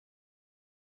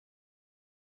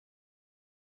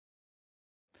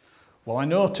Well, I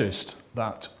noticed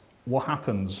that what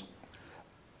happens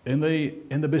in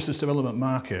the business development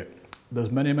market,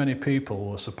 there's many people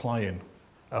who are supplying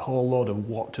a whole load of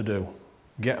what to do.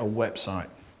 Get a website,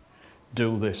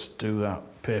 do this, do that,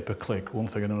 pay-per-click, one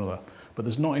thing and another. But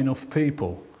there's not enough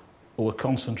people who are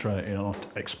concentrating on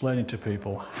explaining to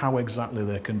people how exactly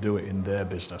they can do it in their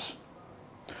business.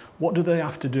 What do they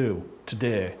have to do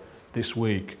today, this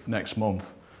week, next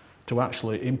month, to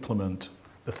actually implement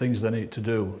the things they need to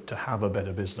do to have a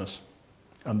better business?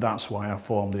 And that's why I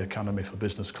formed the Academy for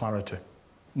Business Clarity.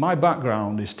 My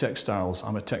background is textiles.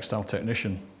 I'm a textile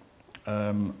technician.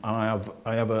 And I have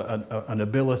an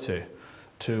ability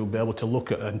to be able to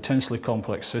look at an intensely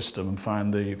complex system and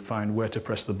find where to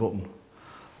press the button.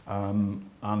 And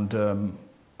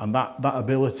that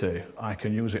ability, I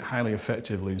can use it highly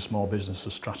effectively in small business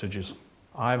strategies.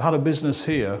 I've had a business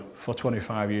here for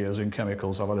 25 years in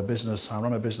chemicals. I ran a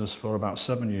business for about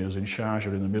 7 years in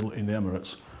Sharjah in the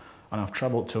Emirates, and I've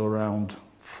travelled to around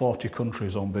 40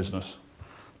 countries on business.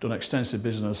 Done extensive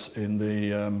business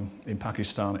in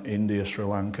Pakistan, India, Sri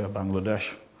Lanka,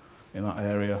 Bangladesh, in that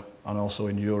area, and also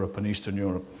in Europe and Eastern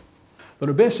Europe. There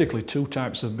are basically two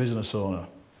types of business owner.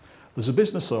 There's a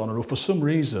business owner who, for some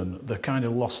reason, they've kind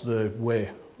of lost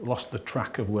the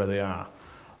track of where they are.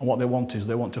 And what they want is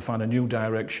they want to find a new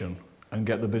direction and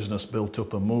get the business built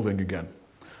up and moving again.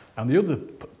 And the other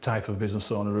type of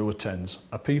business owner who attends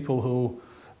are people who,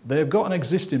 they've got an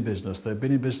existing business, they've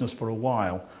been in business for a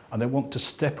while, and they want to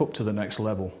step up to the next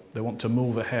level. They want to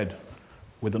move ahead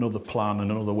with another plan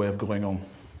and another way of going on.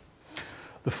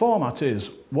 The format is,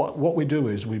 what we do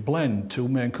is we blend two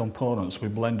main components. We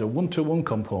blend a one-to-one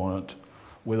component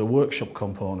with a workshop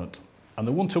component. And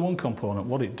the one-to-one component,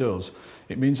 what it does,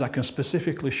 it means I can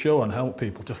specifically show and help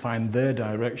people to find their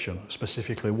direction,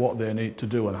 specifically what they need to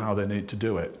do and how they need to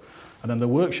do it. And then the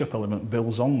workshop element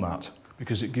builds on that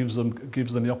because it gives them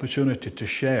the opportunity to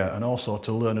share and also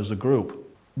to learn as a group.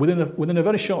 Within a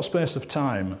very short space of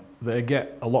time, they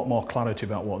get a lot more clarity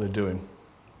about what they're doing.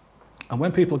 And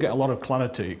when people get a lot of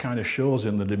clarity, it kind of shows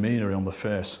in the demeanour on the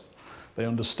face. They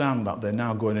understand that they're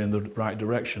now going in the right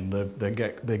direction.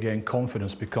 They gain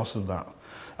confidence because of that.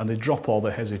 And they drop all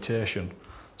their hesitation.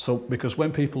 So, because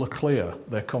when people are clear,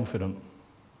 they're confident.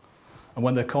 And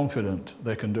when they're confident,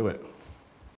 they can do it.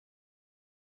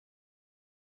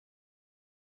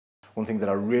 One thing that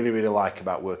I really like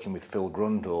about working with Phil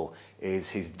Grundel is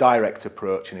his direct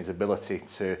approach and his ability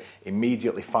to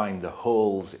immediately find the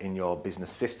holes in your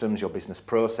business systems, your business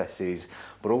processes,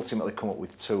 but ultimately come up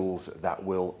with tools that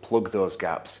will plug those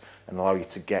gaps and allow you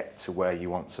to get to where you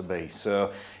want to be.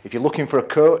 So if you're looking for a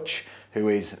coach who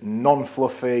is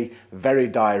non-fluffy, very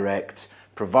direct,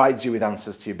 provides you with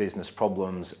answers to your business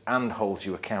problems and holds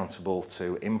you accountable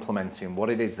to implementing what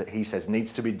it is that he says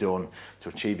needs to be done to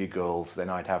achieve your goals, then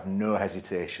I'd have no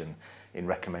hesitation in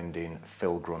recommending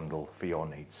Phil Grundel for your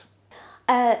needs.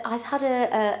 I've had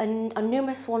a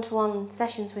numerous one-to-one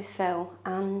sessions with Phil,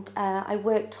 and I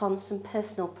worked on some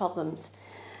personal problems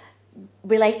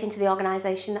relating to the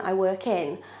organisation that I work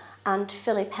in, and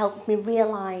Philip helped me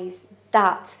realise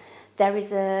that there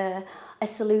is a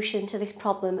solution to this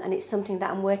problem, and it's something that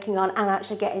I'm working on and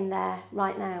actually getting there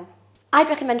right now. I'd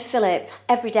recommend Philip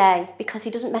every day because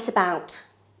he doesn't mess about.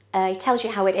 He tells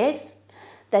you how it is.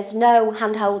 There's no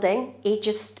hand-holding. He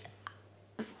just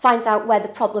finds out where the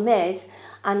problem is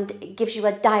and gives you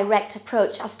a direct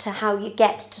approach as to how you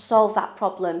get to solve that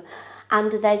problem.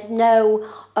 And there's no,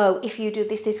 oh, if you do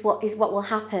this, this is what will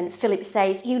happen. Philip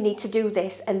says, you need to do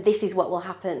this and this is what will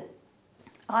happen.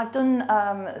 I've done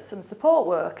some support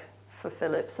work for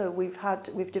Philip, so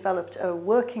we've developed a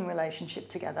working relationship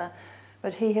together,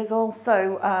 but he has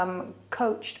also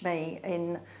coached me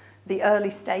in the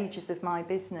early stages of my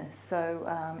business. So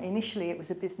initially it was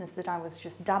a business that I was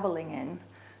just dabbling in.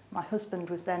 My husband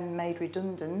was then made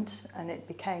redundant, and it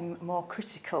became more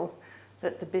critical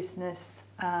that the business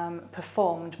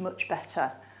performed much better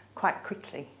quite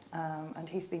quickly, and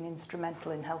he's been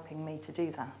instrumental in helping me to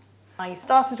do that. I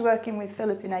started working with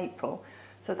Philip in April,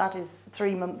 so that is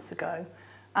 3 months ago,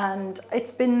 and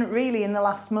it's been really in the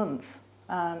last month,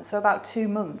 so about 2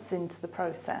 months into the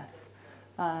process,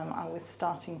 I was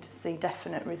starting to see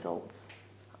definite results.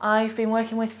 I've been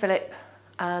working with Philip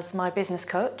as my business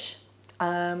coach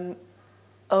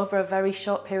over a very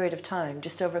short period of time,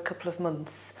 just over a couple of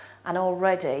months, and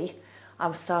already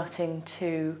I'm starting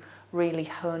to really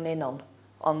hone in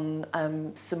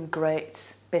on some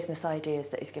great business ideas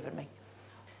that he's given me.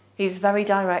 He's very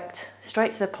direct,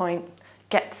 straight to the point,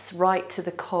 gets right to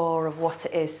the core of what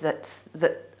it is that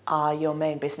are your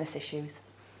main business issues.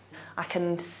 I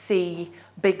can see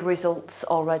big results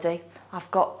already. I've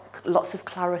got lots of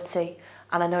clarity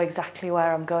and I know exactly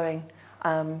where I'm going,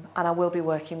 and I will be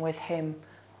working with him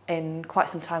in quite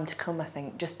some time to come, I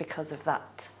think, just because of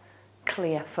that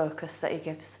clear focus that he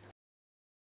gives.